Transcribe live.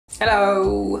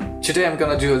Hello! Today I'm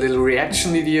gonna do a little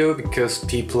reaction video because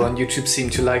people on YouTube seem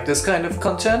to like this kind of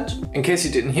content. In case you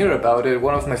didn't hear about it,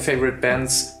 one of my favorite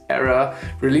bands, Era,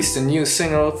 released a new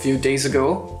single a few days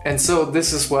ago. And so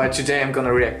this is why today I'm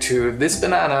gonna react to this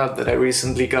banana that I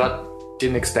recently got.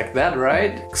 Didn't expect that,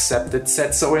 right? Except it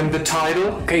said so in the title.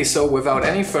 Okay, so without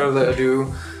any further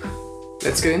ado,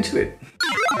 let's get into it.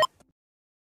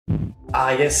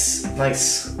 Ah yes,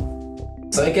 nice.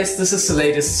 So I guess this is the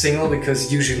latest single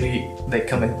because usually they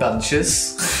come in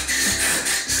bunches.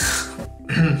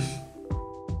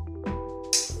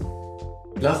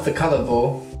 Love the color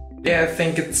though. Yeah, I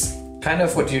think it's kind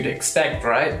of what you'd expect,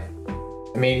 right?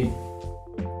 I mean,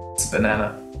 it's a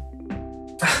banana.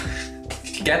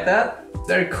 Did you get that?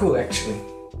 Very cool actually.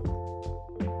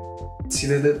 See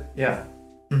that? Yeah.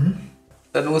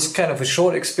 That was kind of a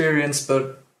short experience,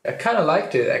 but I kind of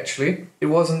liked it actually. It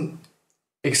wasn't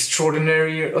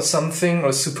extraordinary or something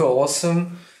or super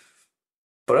awesome,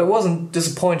 but I wasn't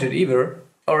disappointed either.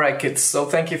 Alright kids, so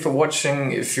thank you for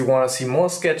watching. If you want to see more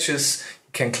sketches,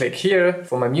 you can click here.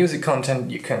 For my music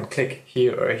content, you can click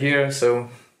here or here, so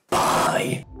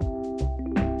bye!